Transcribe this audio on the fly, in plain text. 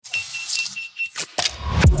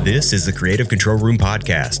This is the Creative Control Room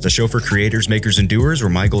Podcast, a show for creators, makers, and doers where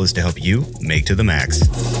my goal is to help you make to the max.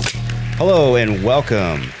 Hello and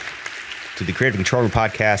welcome to the Creative Control Room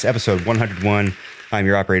Podcast, episode 101. I'm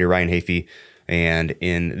your operator, Ryan Hafey, and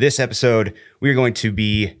in this episode, we're going to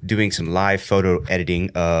be doing some live photo editing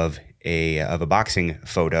of a boxing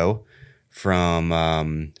photo from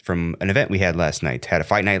an event we had last night. Had a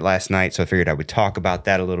fight night last night, so I figured I would talk about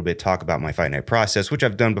that a little bit, talk about my fight night process, which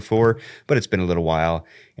I've done before, but it's been a little while,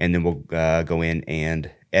 and then we'll go in and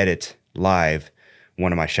edit live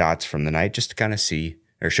one of my shots from the night just to kind of see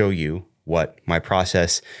or show you what my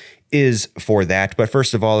process is for that. But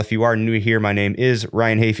first of all, if you are new here, my name is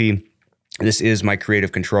Ryan Hafey. This is my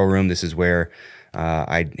Creative Control Room. This is where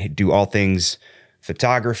I do all things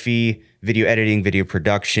photography, video editing, video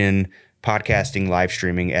production, podcasting, live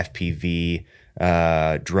streaming, FPV,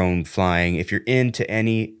 drone flying. If you're into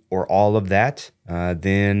any or all of that,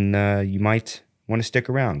 then you might want to stick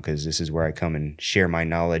around because this is where I come and share my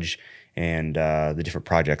knowledge and the different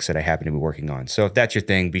projects that I happen to be working on. So if that's your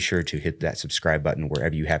thing, be sure to hit that subscribe button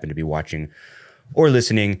wherever you happen to be watching or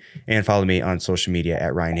listening, and follow me on social media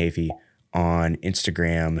at Ryan Hafey on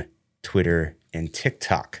Instagram, Twitter, and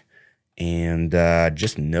TikTok. And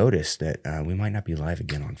just noticed that we might not be live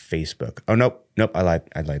again on Facebook. Oh, nope. I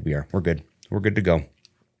lied. We are. We're good. We're good to go.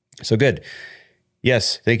 So good.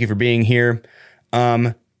 Yes, thank you for being here.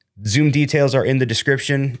 Zoom details are in the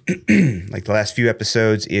description, like the last few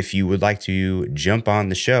episodes. If you would like to jump on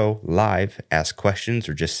the show live, ask questions,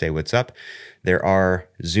 or just say what's up, there are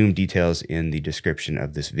Zoom details in the description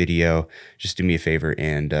of this video. Just do me a favor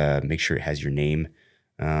and make sure it has your name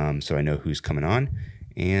so I know who's coming on.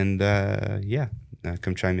 And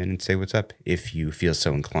come chime in and say what's up if you feel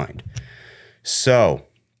so inclined. So,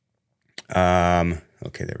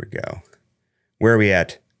 okay, there we go. Where are we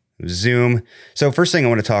at? Zoom. So first thing I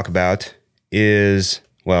want to talk about is,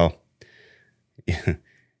 well,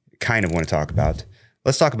 kind of want to talk about.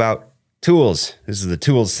 Let's talk about tools. This is the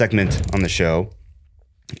tools segment on the show.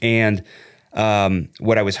 And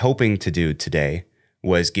what I was hoping to do today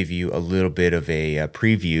was give you a little bit of a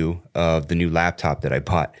preview of the new laptop that I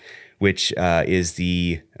bought, which is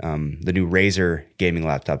the new Razer gaming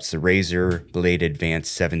laptop. It's the Razer Blade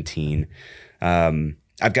Advanced 17.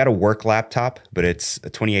 I've got a work laptop, but it's a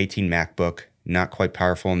 2018 MacBook, not quite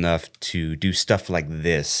powerful enough to do stuff like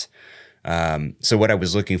this. So what I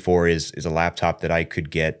was looking for is a laptop that I could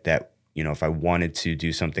get that, you know, if I wanted to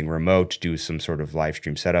do something remote, do some sort of live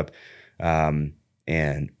stream setup,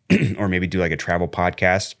 and or maybe do like a travel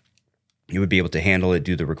podcast, you would be able to handle it,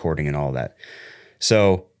 do the recording and all that.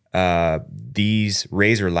 So these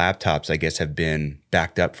Razer laptops, I guess, have been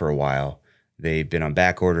backed up for a while. They've been on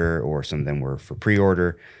back order, or some of them were for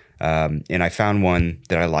pre-order. And I found one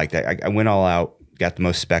that I liked. I went all out, got the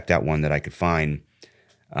most spec'd out one that I could find.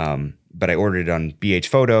 But I ordered it on BH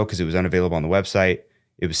Photo because it was unavailable on the website.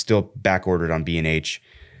 It was still back ordered on B&H.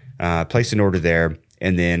 Placed an order there,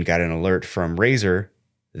 and then got an alert from Razer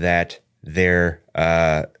that that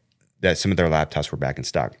some of their laptops were back in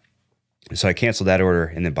stock. So I canceled that order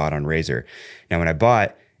and then bought on Razer. Now, when I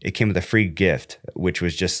bought, it came with a free gift, which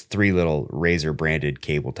was just 3 little Razer branded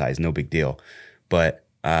cable ties. No big deal. But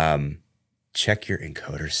check your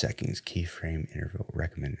encoder settings, keyframe interval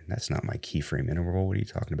recommended. That's not my keyframe interval. What are you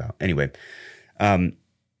talking about? Anyway,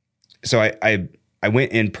 so I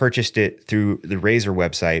went and purchased it through the Razer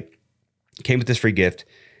website. Came with this free gift,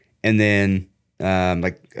 and then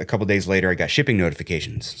like a couple days later, I got shipping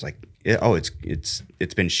notifications. It's like,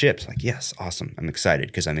 it's been shipped. Like, yes, awesome. I'm excited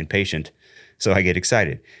because I'm impatient, so I get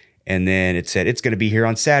excited. And then it said it's going to be here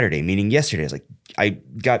on Saturday, meaning yesterday. I was like, I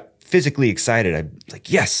got physically excited. I'm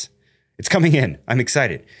like, yes, it's coming in. I'm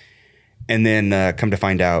excited. And then come to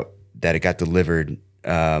find out that it got delivered,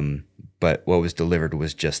 but what was delivered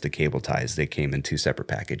was just the cable ties. They came in 2 separate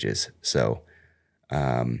packages. So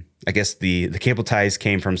I guess the cable ties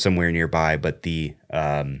came from somewhere nearby, but the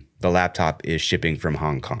laptop is shipping from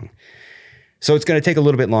Hong Kong. So it's going to take a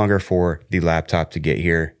little bit longer for the laptop to get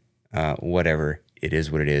here. Whatever, it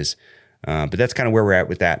is what it is. But that's kind of where we're at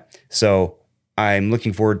with that. So I'm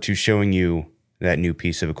looking forward to showing you that new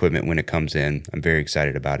piece of equipment when it comes in. I'm very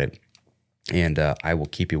excited about it. And I will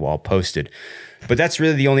keep you all posted. But that's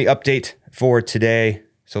really the only update for today.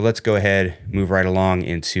 So let's go ahead, move right along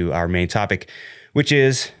into our main topic, which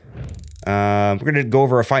is we're going to go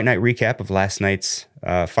over a fight night recap of last night's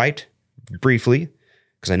fight briefly,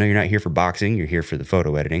 because I know you're not here for boxing, you're here for the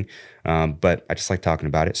photo editing, but I just like talking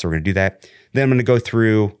about it, so we're going to do that. Then I'm going to go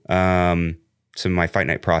through some of my fight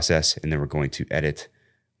night process, and then we're going to edit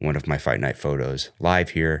one of my fight night photos live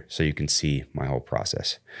here so you can see my whole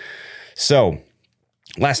process. So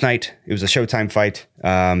last night, it was a Showtime fight.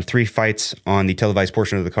 3 fights on the televised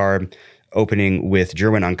portion of the card, opening with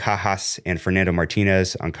Jerwin Ancajas and Fernando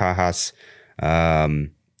Martinez. Ancajas,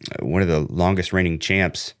 one of the longest reigning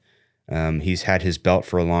champs. He's had his belt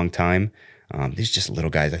for a long time. These just little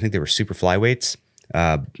guys. I think they were super flyweights,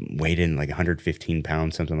 weighed in like 115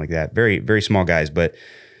 pounds, something like that. Very, very small guys. But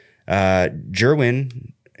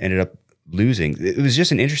Jerwin ended up losing. It was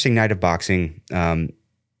just an interesting night of boxing. The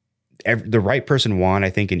right person won, I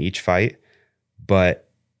think, in each fight, but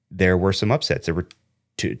there were some upsets. There were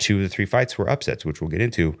two of the 3 fights were upsets, which we'll get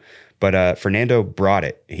into. But Fernando brought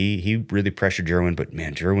it. He really pressured Jerwin, but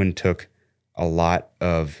man, Jerwin took a lot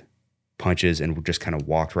of punches and just kind of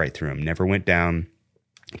walked right through him. Never went down,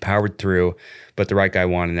 powered through, but the right guy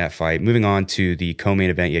won in that fight. Moving on to the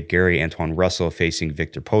co-main event, you had Gary Antoine Russell facing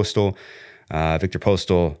Victor Postal. Victor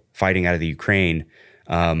Postal fighting out of the Ukraine.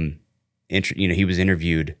 He was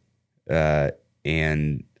interviewed,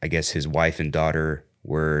 and I guess his wife and daughter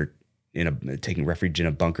were taking refuge in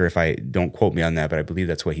a bunker. If I don't quote me on that, but I believe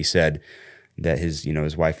that's what he said, that his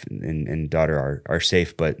wife and daughter are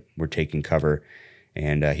safe, but we're taking cover.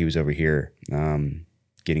 And he was over here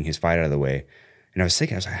getting his fight out of the way. And I was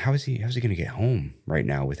thinking, how is he going to get home right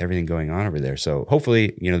now with everything going on over there? So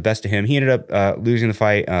hopefully, the best to him. He ended up losing the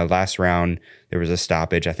fight last round. There was a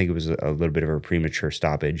stoppage. I think it was a little bit of a premature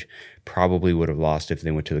stoppage. Probably would have lost if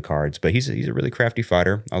they went to the cards. But he's a really crafty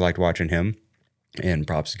fighter. I liked watching him. And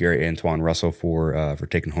props to Gary Antoine Russell for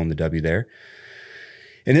taking home the W there.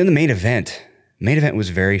 And then the main event. Main event was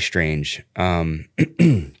very strange.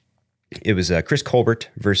 It was Chris Colbert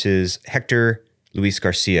versus Hector Luis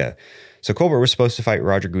Garcia. So Colbert was supposed to fight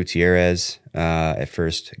Roger Gutierrez. At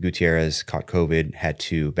first, Gutierrez caught COVID, had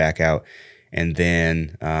to back out. And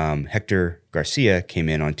then Hector Garcia came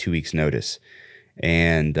in on 2 weeks' notice.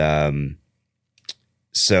 And and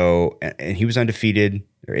he was undefeated,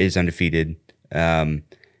 or is undefeated.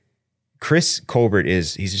 Chris Colbert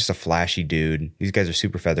he's just a flashy dude. These guys are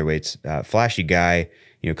super featherweights. Flashy guy,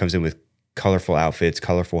 comes in with colorful outfits,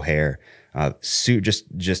 colorful hair,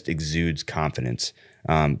 just exudes confidence.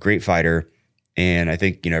 Great fighter. And I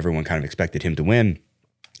think, everyone kind of expected him to win,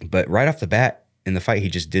 but right off the bat in the fight, he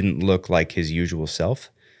just didn't look like his usual self.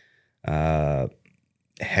 Hector,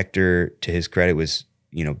 to his credit, was,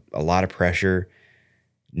 a lot of pressure,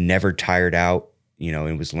 never tired out,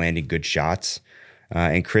 and was landing good shots.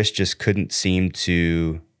 And Chris just couldn't seem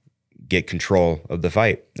to get control of the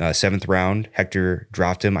fight. 7th round, Hector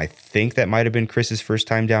dropped him. I think that might have been Chris's first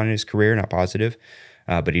time down in his career, not positive.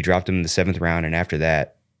 But he dropped him in the 7th round. And after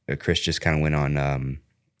that, Chris just kind of went on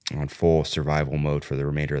full survival mode for the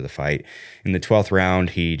remainder of the fight. In the 12th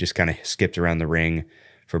round, he just kind of skipped around the ring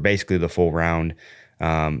for basically the full round.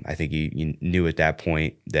 I think he knew at that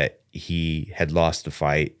point that he had lost the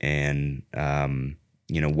fight and,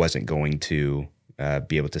 wasn't going to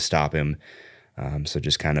be able to stop him. So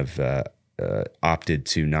just kind of opted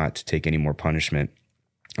to not take any more punishment,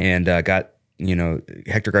 and got,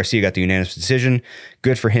 Hector Garcia got the unanimous decision.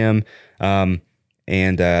 Good for him.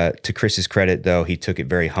 And to Chris's credit, though, he took it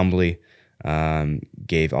very humbly,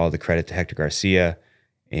 gave all the credit to Hector Garcia,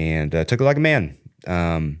 and took it like a man.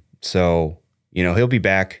 So, he'll be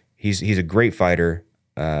back. He's a great fighter,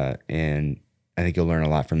 and I think he'll learn a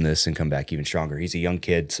lot from this and come back even stronger. He's a young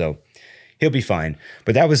kid, so he'll be fine.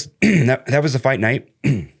 But that was that was the fight night.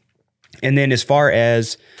 And then as far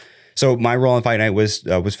as, so my role on fight night was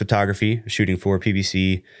photography, shooting for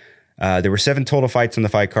PBC. There were 7 total fights on the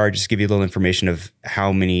fight card. Just to give you a little information of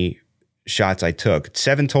how many shots I took.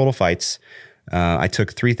 7 total fights. I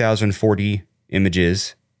took 3,040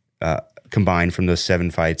 images combined from those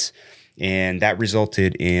 7 fights. And that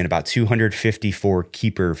resulted in about 254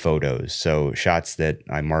 keeper photos. So shots that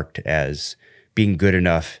I marked as being good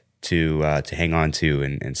enough to hang on to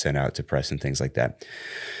and send out to press and things like that.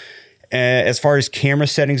 As far as camera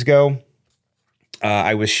settings go,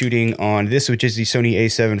 I was shooting on this, which is the Sony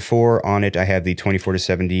A7 IV. On it, I have the 24 to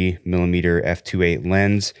 70 millimeter f2.8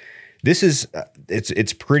 lens. This is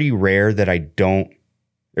it's pretty rare that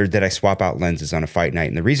I swap out lenses on a fight night,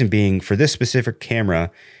 and the reason being, for this specific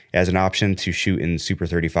camera, as an option to shoot in Super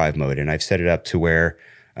 35 mode, and I've set it up to where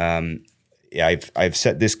I've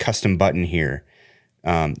set this custom button here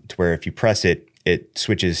to where if you press it, it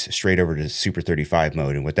switches straight over to Super 35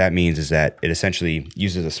 mode. And what that means is that it essentially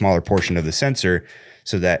uses a smaller portion of the sensor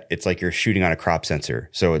so that it's like you're shooting on a crop sensor.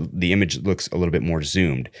 So the image looks a little bit more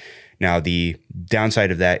zoomed. Now, the downside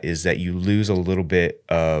of that is that you lose a little bit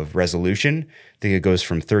of resolution. I think it goes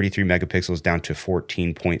from 33 megapixels down to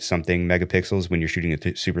 14 point something megapixels when you're shooting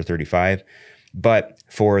at Super 35. But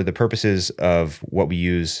for the purposes of what we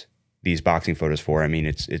use these boxing photos for, I mean,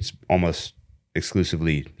 it's almost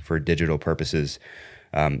exclusively for digital purposes.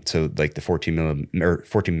 So like the 14 millimeter,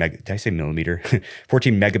 14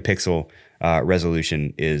 megapixel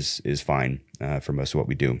resolution is fine for most of what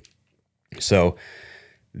we do. So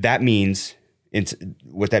that means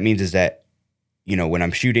what that means is that, when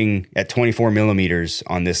I'm shooting at 24 millimeters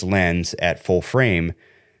on this lens at full frame,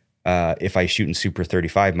 if I shoot in Super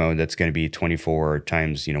 35 mode, that's going to be 24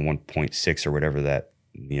 times 1.6 or whatever that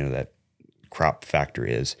that crop factor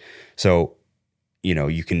is. So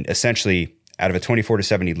you can essentially, out of a 24 to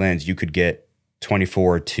 70 lens, you could get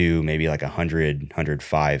 24 to maybe like 100,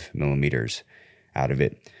 105 millimeters out of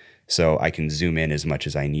it. So I can zoom in as much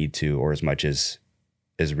as I need to, or as much as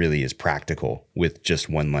really is practical with just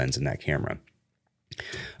one lens in that camera.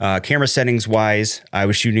 Camera settings wise, I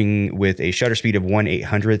was shooting with a shutter speed of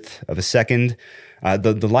 1/800th of a second.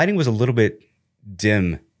 The lighting was a little bit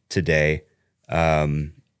dim today,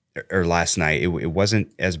 or last night. It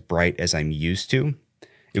wasn't as bright as I'm used to.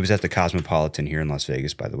 It was at the Cosmopolitan here in Las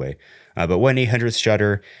Vegas, by the way. But 1/800th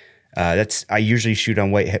shutter, I usually shoot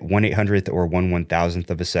on 1/800th or 1/1000th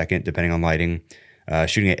of a second, depending on lighting.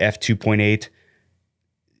 Shooting at f2.8.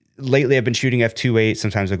 Lately, I've been shooting f2.8.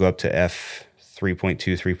 Sometimes I'll go up to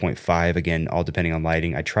f3.2, 3.5. Again, all depending on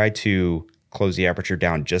lighting. I try to close the aperture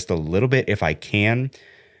down just a little bit if I can,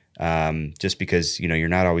 just because you're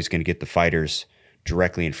not always going to get the fighters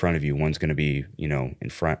directly in front of you. One's going to be in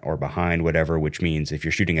front or behind, whatever, which means if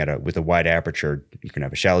you're shooting with a wide aperture, you can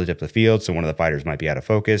have a shallow depth of field, so one of the fighters might be out of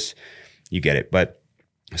focus. You get it. But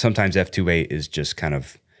sometimes f2.8 is just kind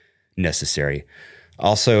of necessary.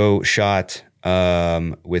 Also shot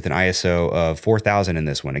with an ISO of 4000 in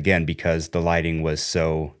this one, again because the lighting was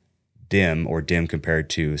so dim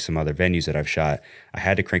compared to some other venues that I've shot. I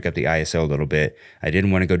had to crank up the ISO a little bit. I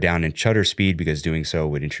didn't want to go down in shutter speed because doing so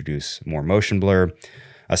would introduce more motion blur,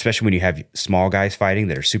 especially when you have small guys fighting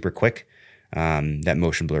that are super quick. That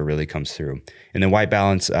motion blur really comes through. And then white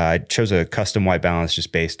balance, I chose a custom white balance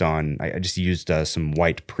just based on, I just used some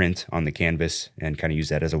white print on the canvas and kind of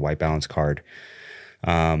used that as a white balance card.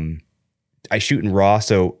 I shoot in RAW,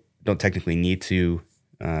 so don't technically need to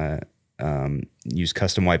use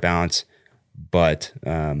custom white balance, but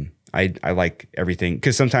I like everything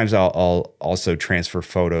because sometimes I'll also transfer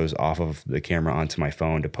photos off of the camera onto my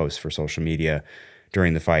phone to post for social media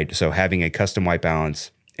during the fight. So having a custom white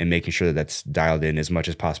balance and making sure that that's dialed in as much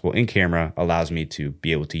as possible in camera allows me to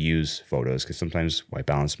be able to use photos because sometimes white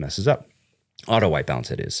balance messes up. Auto white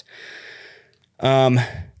balance, it is.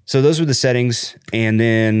 So those were the settings. And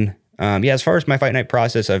then, as far as my fight night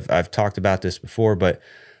process, I've talked about this before, but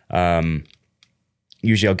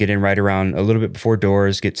usually I'll get in right around a little bit before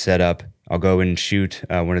doors, get set up. I'll go and shoot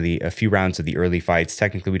a few rounds of the early fights.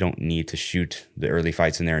 Technically, we don't need to shoot the early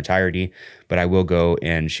fights in their entirety, but I will go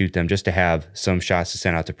and shoot them just to have some shots to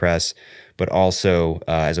send out to press, but also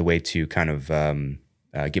as a way to kind of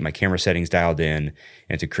get my camera settings dialed in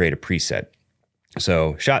and to create a preset.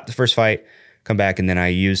 So shot the first fight, come back, and then I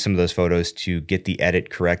use some of those photos to get the edit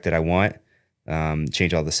correct that I want.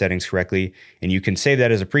 Change all the settings correctly. And you can save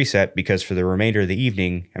that as a preset because for the remainder of the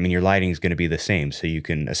evening, your lighting is going to be the same. So you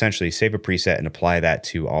can essentially save a preset and apply that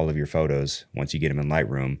to all of your photos once you get them in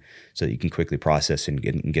Lightroom so that you can quickly process and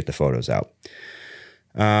get the photos out.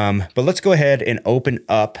 But let's go ahead and open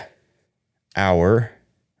up our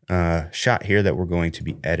shot here that we're going to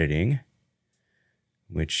be editing,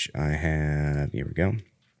 which I have, here we go.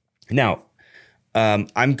 Now,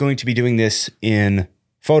 I'm going to be doing this in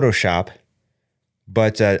Photoshop,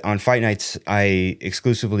 but on fight nights, I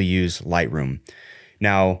exclusively use Lightroom.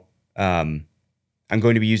 Now, I'm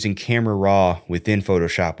going to be using Camera Raw within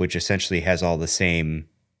Photoshop, which essentially has all the same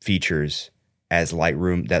features as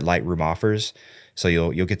Lightroom that Lightroom offers. So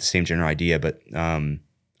you'll get the same general idea, but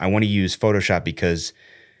I want to use Photoshop because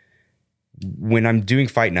when I'm doing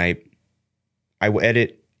fight night, I will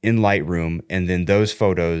edit in Lightroom, and then those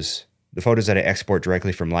photos, the photos that I export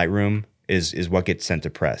directly from Lightroom, is what gets sent to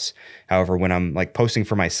press. However, when I'm like posting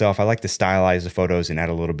for myself, I like to stylize the photos and add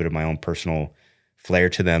a little bit of my own personal flair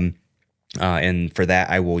to them. And for that,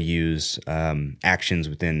 I will use actions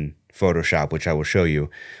within Photoshop, which I will show you,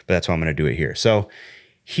 but that's why I'm going to do it here. So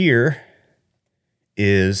here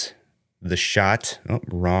is the shot. Oh,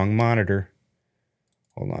 wrong monitor.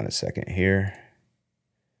 Hold on a second here.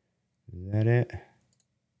 Is that it?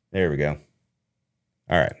 There we go.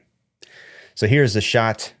 All right. So here's the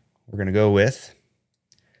shot we're going to go with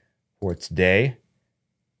for today.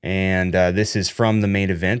 And this is from the main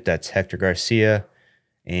event. That's Hector Garcia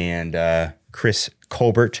and Chris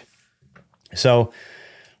Colbert. So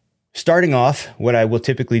starting off, what I will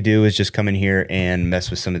typically do is just come in here and mess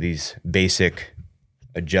with some of these basic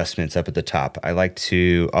adjustments up at the top. I like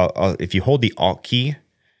to, if you hold the Alt key,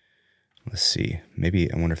 let's see,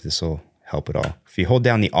 maybe I wonder if this will help at all. If you hold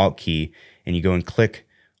down the Alt key and you go and click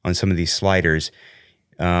on some of these sliders,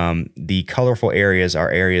 the colorful areas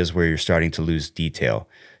are areas where you're starting to lose detail.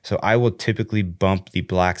 So I will typically bump the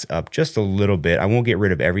blacks up just a little bit. I won't get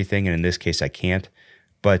rid of everything, and in this case I can't,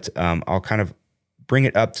 but I'll kind of bring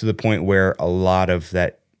it up to the point where a lot of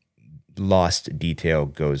that lost detail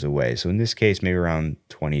goes away. So in this case, maybe around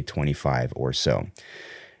 20, 25 or so.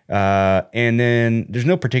 And then there's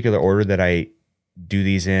no particular order that I do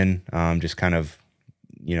these in, just kind of,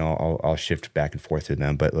 I'll shift back and forth through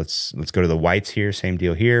them, but let's go to the whites here. Same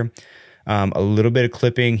deal here. A little bit of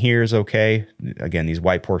clipping here is okay. Again, these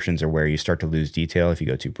white portions are where you start to lose detail if you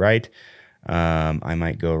go too bright. I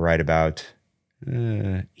might go right about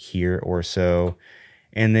here or so.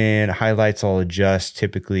 And then highlights I'll adjust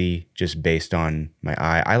typically just based on my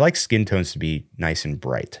eye. I like skin tones to be nice and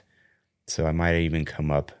bright. So I might even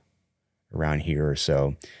come up around here or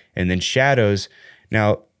so. And then shadows.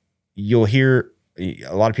 Now, you'll hear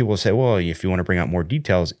a lot of people say, well, if you want to bring out more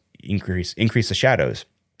details, increase the shadows.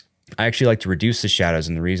 I actually like to reduce the shadows,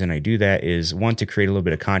 and the reason I do that is, one, to create a little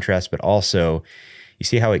bit of contrast, but also you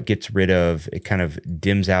see how it kind of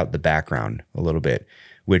dims out the background a little bit,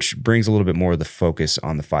 which brings a little bit more of the focus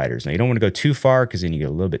on the fighters. Now, you don't want to go too far because then you get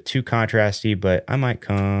a little bit too contrasty, but I might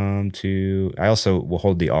I also will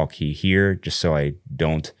hold the Alt key here just so I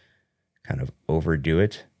don't kind of overdo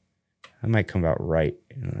it. I might come about right.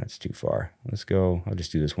 No, that's too far. Let's go. I'll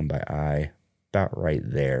just do this one by eye, about right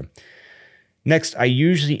there. Next, I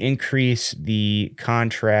usually increase the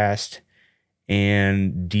contrast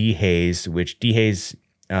and dehaze, which dehaze,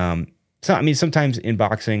 sometimes in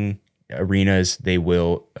boxing arenas, they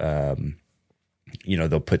will,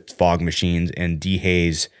 they'll put fog machines, and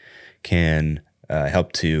dehaze can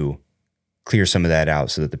help to clear some of that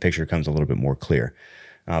out so that the picture comes a little bit more clear.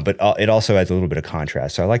 But it also adds a little bit of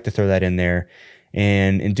contrast. So I like to throw that in there.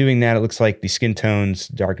 And in doing that, it looks like the skin tones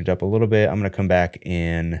darkened up a little bit. I'm going to come back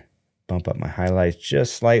and bump up my highlights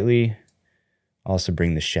just slightly. Also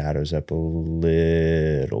bring the shadows up a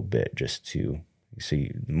little bit just to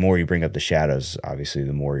see. The more you bring up the shadows, obviously,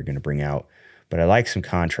 the more you're going to bring out. But I like some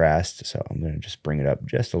contrast, so I'm going to just bring it up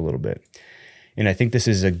just a little bit. And I think this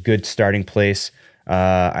is a good starting place.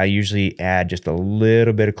 I usually add just a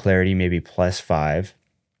little bit of clarity, maybe +5.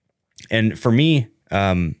 And for me,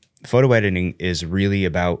 photo editing is really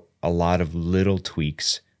about a lot of little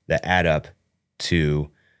tweaks that add up to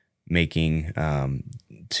making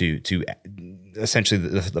to essentially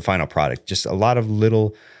the final product. Just a lot of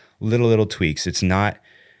little tweaks. It's not,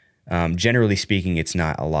 generally speaking, it's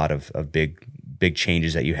not a lot of big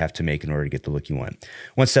changes that you have to make in order to get the look you want.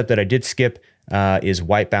 One step that I did skip is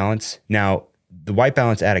white balance. Now, the white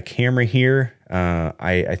balance out of camera here,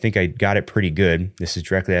 I think I got it pretty good. This is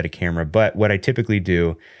directly out of camera, but what I typically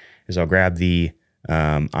do is I'll grab the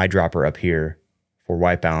eyedropper up here for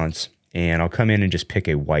white balance, and I'll come in and just pick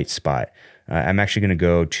a white spot. I'm actually going to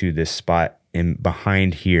go to this spot in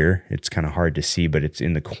behind here. It's kind of hard to see, but it's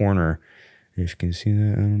in the corner. If you can see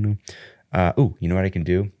that, I don't know. You know what I can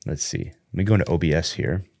do? Let's see. Let me go into OBS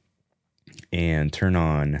here and turn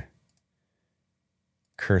on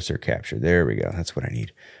cursor capture. There we go. That's what I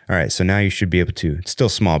need. All right. So now you should be able to, it's still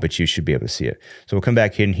small, but you should be able to see it. So we'll come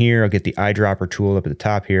back in here. I'll get the eyedropper tool up at the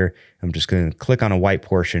top here. I'm just going to click on a white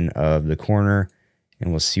portion of the corner,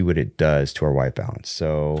 and we'll see what it does to our white balance.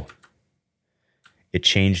 So it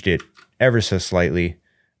changed it ever so slightly,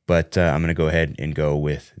 but I'm going to go ahead and go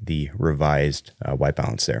with the revised white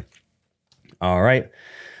balance there. All right.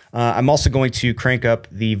 I'm also going to crank up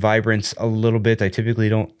the vibrance a little bit. I typically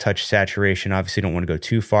don't touch saturation. Obviously, don't want to go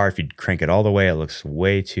too far. If you crank it all the way, it looks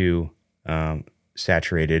way too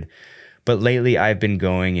saturated. But lately, I've been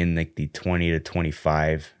going in like the 20 to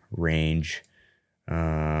 25 range,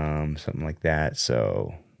 something like that.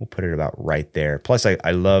 So we'll put it about right there. Plus,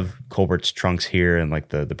 I love Colbert's trunks here and like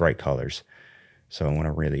the bright colors. So I want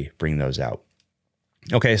to really bring those out.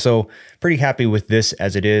 Okay, so pretty happy with this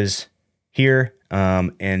as it is here.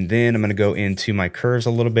 And then I'm going to go into my curves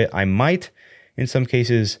a little bit. I might, in some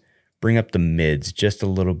cases, bring up the mids just a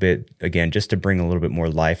little bit, again, just to bring a little bit more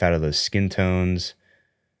life out of those skin tones.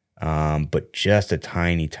 But just a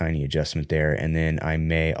tiny, tiny adjustment there. And then I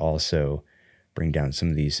may also bring down some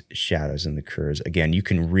of these shadows in the curves. Again, you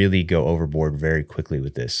can really go overboard very quickly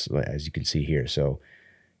with this, as you can see here. So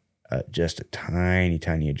just a tiny,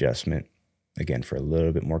 tiny adjustment, again, for a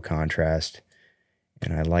little bit more contrast.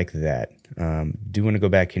 And I like that. Do want to go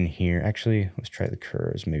back in here. Actually, let's try the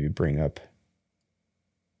curves. Maybe bring up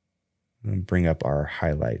our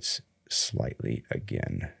highlights slightly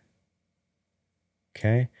again.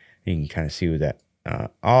 Okay. You can kind of see with that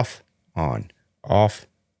off, on.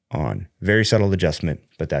 Very subtle adjustment,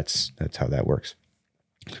 but that's how that works.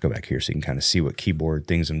 Let's go back here so you can kind of see what keyboard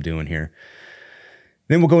things I'm doing here.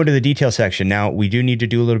 Then we'll go into the detail section. Now, we do need to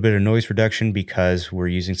do a little bit of noise reduction because we're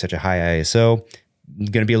using such a high ISO. It's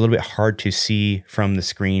going to be a little bit hard to see from the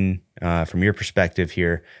screen from your perspective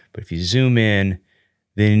here. But if you zoom in,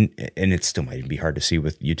 then, and it still might even be hard to see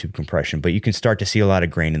with YouTube compression, but you can start to see a lot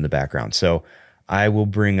of grain in the background. So I will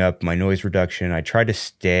bring up my noise reduction. I try to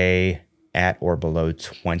stay at or below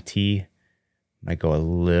 20. Might go a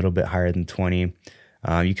little bit higher than 20.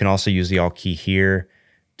 You can also use the Alt key here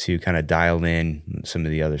to kind of dial in some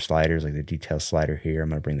of the other sliders, like the detail slider here. I'm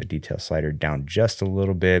going to bring the detail slider down just a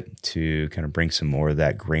little bit to kind of bring some more of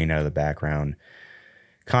that grain out of the background.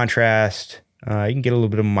 Contrast, you can get a little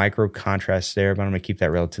bit of micro contrast there, but I'm going to keep that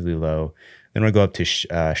relatively low. Then I'm going to go up to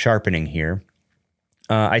sharpening here.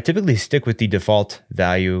 I typically stick with the default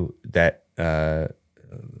value that Camera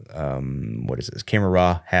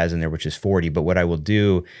Raw has in there, which is 40. But what I will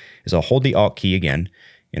do is I'll hold the Alt key again,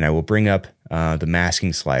 and I will bring up the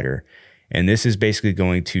masking slider. And this is basically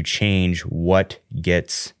going to change what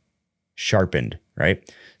gets sharpened, right?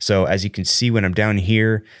 So as you can see, when I'm down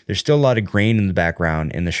here, there's still a lot of grain in the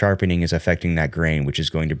background, and the sharpening is affecting that grain, which is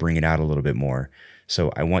going to bring it out a little bit more.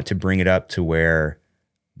 So I want to bring it up to where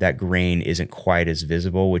that grain isn't quite as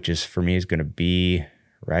visible, which is, for me, is going to be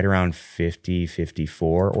right around 50,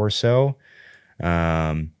 54 or so.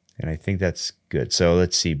 And I think that's good. So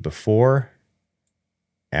let's see, before,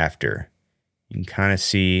 after. You can kind of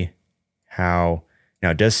see how,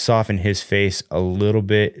 now it does soften his face a little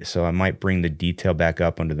bit. So I might bring the detail back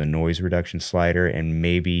up under the noise reduction slider and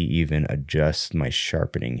maybe even adjust my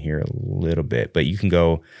sharpening here a little bit. But you can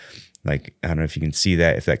go, like, I don't know if you can see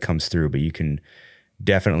that, if that comes through, but you can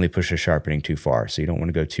definitely push the sharpening too far. So you don't want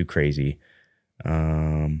to go too crazy.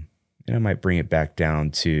 And I might bring it back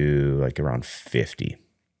down to like around 50.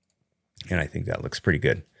 And I think that looks pretty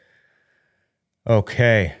good.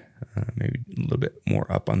 Okay. Maybe a little bit more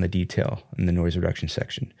up on the detail in the noise reduction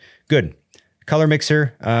section. Good. Color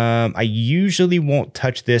mixer. I usually won't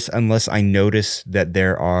touch this unless I notice that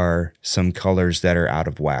there are some colors that are out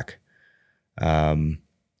of whack.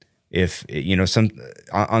 If, you know, some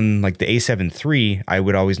on like the A7 III, I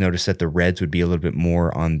would always notice that the reds would be a little bit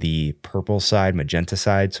more on the purple side, magenta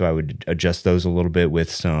side. So I would adjust those a little bit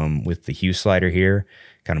with the hue slider here,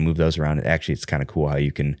 kind of move those around. Actually, it's kind of cool how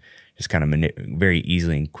you can just kind of very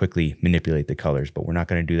easily and quickly manipulate the colors, but we're not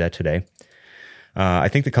going to do that today. I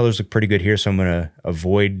think the colors look pretty good here, so I'm going to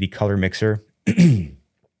avoid the color mixer.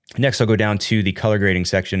 Next, I'll go down to the color grading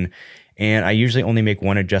section, and I usually only make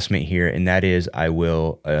one adjustment here, and that is I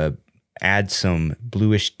will add some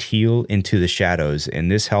bluish teal into the shadows,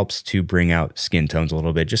 and this helps to bring out skin tones a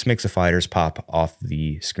little bit, just makes the fighters pop off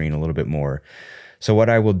the screen a little bit more. So what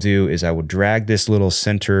I will do is I will drag this little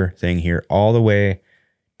center thing here all the way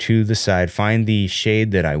to the side, find the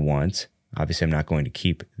shade that I want. Obviously, I'm not going to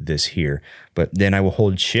keep this here, but then I will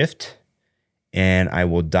hold Shift and I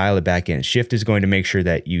will dial it back in. Shift is going to make sure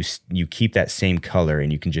that you keep that same color,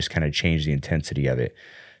 and you can just kind of change the intensity of it.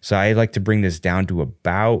 So I like to bring this down to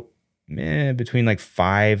about between like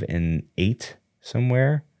 5 and 8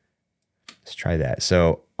 somewhere. Let's try that.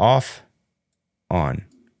 So off, on,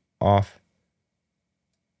 off,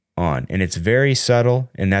 on, and it's very subtle,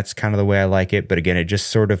 and that's kind of the way I like it. But again, it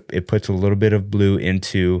just it puts a little bit of blue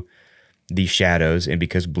into the shadows, and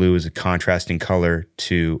because blue is a contrasting color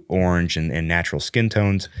to orange and natural skin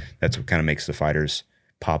tones, that's what kind of makes the fighters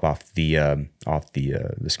pop off the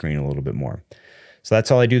screen a little bit more. So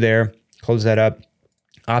that's all I do there. Close that up.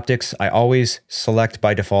 Optics, I always select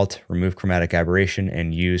by default, remove chromatic aberration,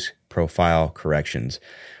 and use profile corrections.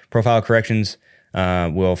 Profile corrections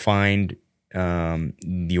will find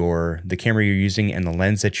the camera you're using and the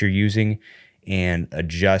lens that you're using, and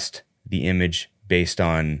adjust the image based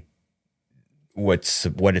on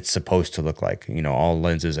what it's supposed to look like. You know, all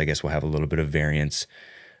lenses, I guess, will have a little bit of variance,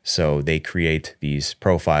 so they create these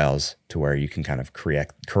profiles to where you can kind of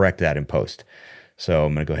correct that in post. So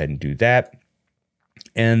I'm going to go ahead and do that,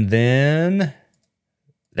 and then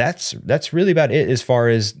that's really about it as far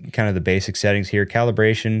as kind of the basic settings here.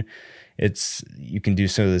 Calibration, you can do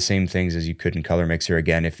some of the same things as you could in Color Mixer.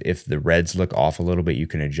 Again, if the reds look off a little bit, you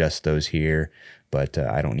can adjust those here, but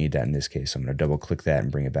I don't need that in this case. So I'm going to double click that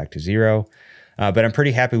and bring it back to 0. But I'm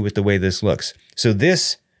pretty happy with the way this looks. So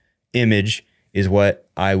this image is what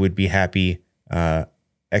I would be happy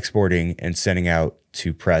exporting and sending out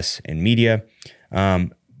to press and media.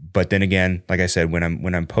 But then again, like I said, when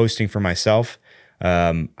I'm posting for myself,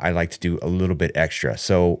 I like to do a little bit extra.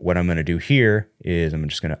 So what I'm going to do here is I'm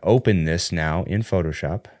just going to open this now in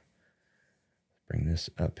Photoshop. Bring this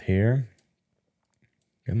up here.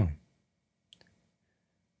 Come on.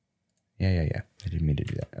 Yeah. I didn't mean to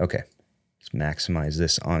do that. Okay. Let's maximize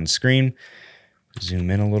this on screen.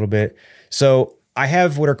 Zoom in a little bit. So I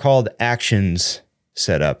have what are called actions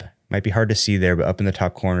set up. Might be hard to see there, but up in the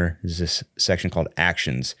top corner is this section called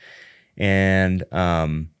actions. And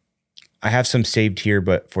I have some saved here,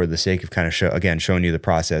 but for the sake of kind of showing you the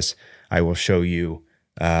process, I will show you,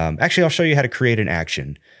 actually I'll show you how to create an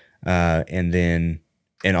action and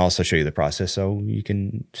also show you the process so you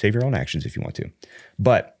can save your own actions if you want to.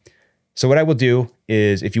 But so what I will do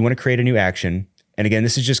is if you want to create a new action, and again,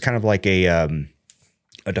 this is just kind of like a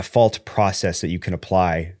default process that you can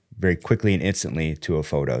apply very quickly and instantly to a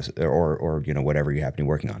photo or whatever you happen to be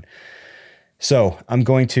working on. So I'm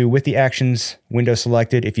going to, with the actions window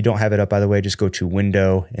selected, if you don't have it up, by the way, just go to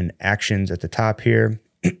window and actions at the top here.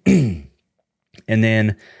 And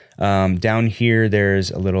then down here,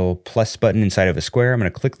 there's a little plus button inside of a square. I'm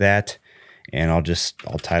going to click that and I'll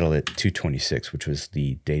title it 226, which was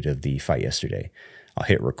the date of the fight yesterday. I'll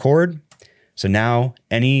hit record. So now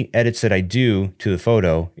any edits that I do to the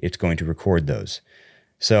photo, it's going to record those.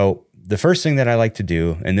 So the first thing that I like to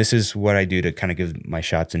do, and this is what I do to kind of give my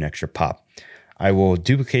shots an extra pop, I will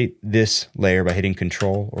duplicate this layer by hitting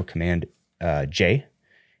Control or Command J,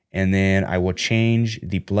 and then I will change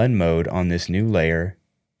the blend mode on this new layer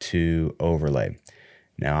to overlay.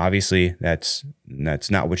 Now, obviously, that's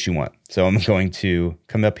not what you want. So I'm going to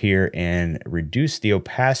come up here and reduce the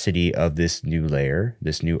opacity of this new layer,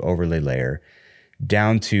 this new overlay layer,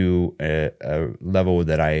 down to a level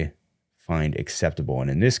that I find acceptable. And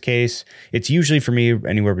in this case, it's usually for me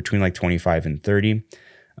anywhere between like 25 and 30.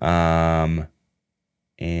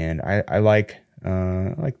 And I like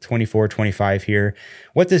 24, 25 here.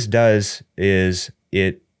 What this does is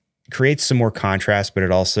it creates some more contrast, but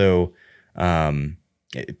it also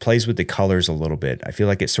it plays with the colors a little bit. I feel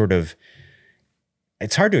like it's hard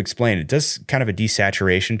to explain. It does kind of a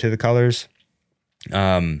desaturation to the colors.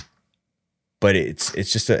 But it's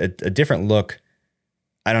just a different look.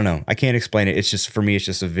 I don't know. I can't explain it. It's just, for me, it's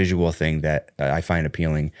just a visual thing that I find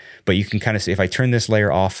appealing. But you can kind of see, if I turn this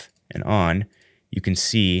layer off and on, you can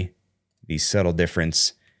see the subtle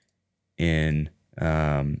difference in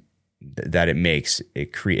that it makes.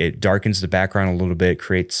 It darkens the background a little bit,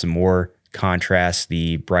 creates some more contrast.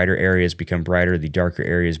 The brighter areas become brighter, the darker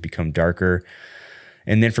areas become darker.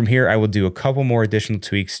 And then from here, I will do a couple more additional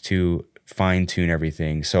tweaks to fine tune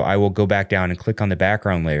everything. So I will go back down and click on the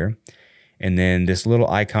background layer. And then this little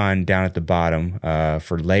icon down at the bottom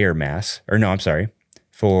for layer mask,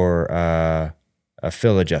 for a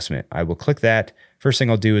fill adjustment. I will click that. First thing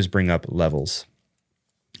I'll do is bring up levels.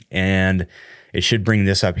 And it should bring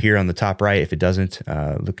this up here on the top right. If it doesn't,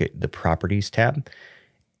 look at the properties tab.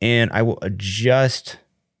 And I will adjust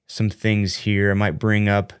some things here. I might bring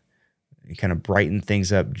up, kind of brighten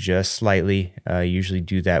things up just slightly. I usually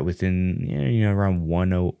do that within, around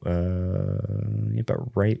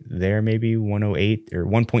about right there, maybe 108 or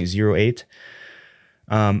 1.08.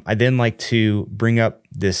 I then like to bring up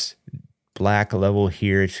this black level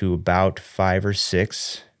here to about 5 or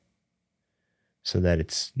 6 so that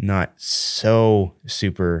it's not so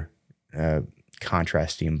super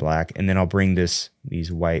contrasty and black. And then I'll bring this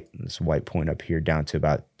white point up here down to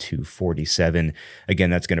about 247. Again,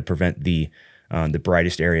 that's going to prevent the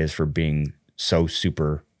brightest areas from being so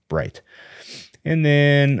super bright. And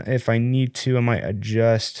then if I need to, I might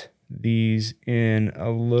adjust these in a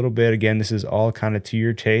little bit. Again, this is all kind of to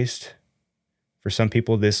your taste. For some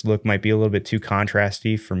people, this look might be a little bit too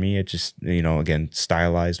contrasty. For me, it just, again,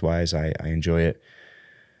 stylized wise, I enjoy it.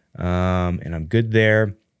 And I'm good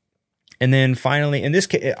there. And then finally, in this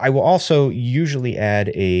case, I will also usually add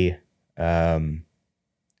a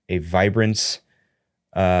vibrance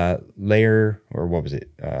layer, or what was it?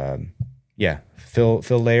 Fill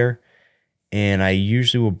layer. And I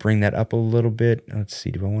usually will bring that up a little bit. Let's see,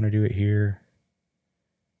 do I want to do it here?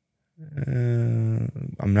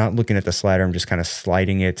 I'm not looking at the slider. I'm just kind of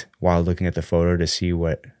sliding it while looking at the photo to see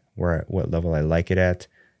what level I like it at.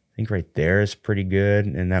 I think right there is pretty good.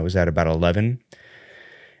 And that was at about 11.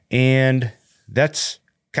 And that's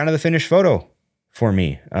kind of the finished photo for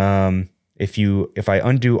me. If I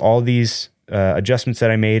undo all these adjustments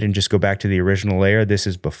that I made and just go back to the original layer, this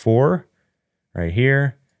is before, right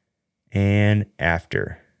here, and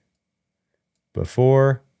after.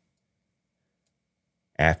 Before,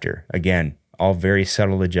 after. Again, all very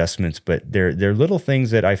subtle adjustments, but they're little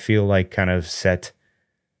things that I feel like kind of set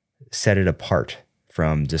it apart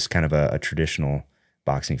from just kind of a traditional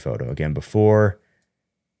boxing photo. Again, before,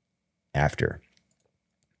 after.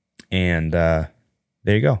 And there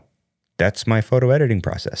you go. That's my photo editing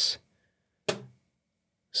process.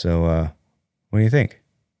 So what do you think?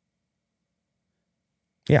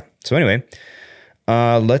 Yeah. So anyway,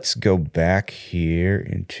 let's go back here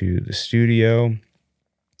into the studio.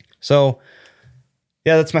 So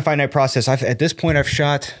yeah, that's my Fight Night process. At this point, I've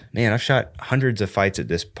shot hundreds of fights at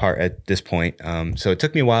this point. So it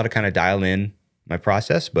took me a while to kind of dial in my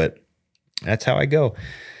process, but that's how I go.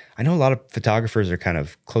 I know a lot of photographers are kind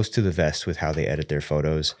of close to the vest with how they edit their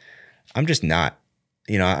photos. I'm just not.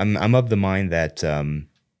 I'm of the mind that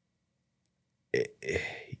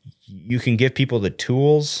you can give people the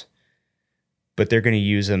tools, but they're going to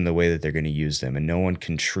use them the way that they're going to use them. And no one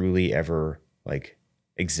can truly ever like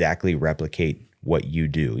exactly replicate what you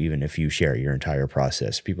do. Even if you share your entire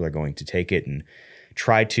process, people are going to take it and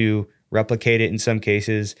try to replicate it in some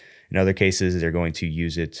cases. In other cases, they're going to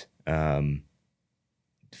use it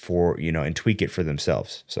for, and tweak it for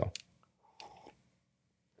themselves. So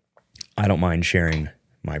I don't mind sharing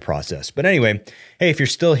my process. But anyway, hey, if you're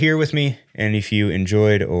still here with me and if you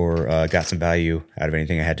enjoyed or got some value out of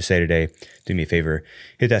anything I had to say today, do me a favor,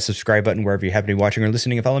 hit that subscribe button wherever you happen to be watching or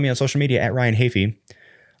listening, and follow me on social media at Ryan Hafey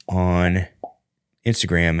on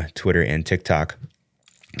Instagram, Twitter, and TikTok.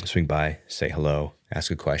 Swing by, say hello,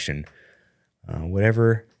 ask a question,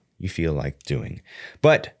 whatever you feel like doing.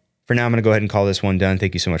 But for now, I'm going to go ahead and call this one done.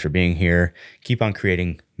 Thank you so much for being here. Keep on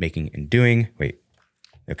creating, making, and doing. Wait.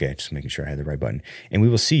 Okay, just making sure I had the right button. And we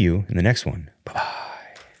will see you in the next one. Bye-bye.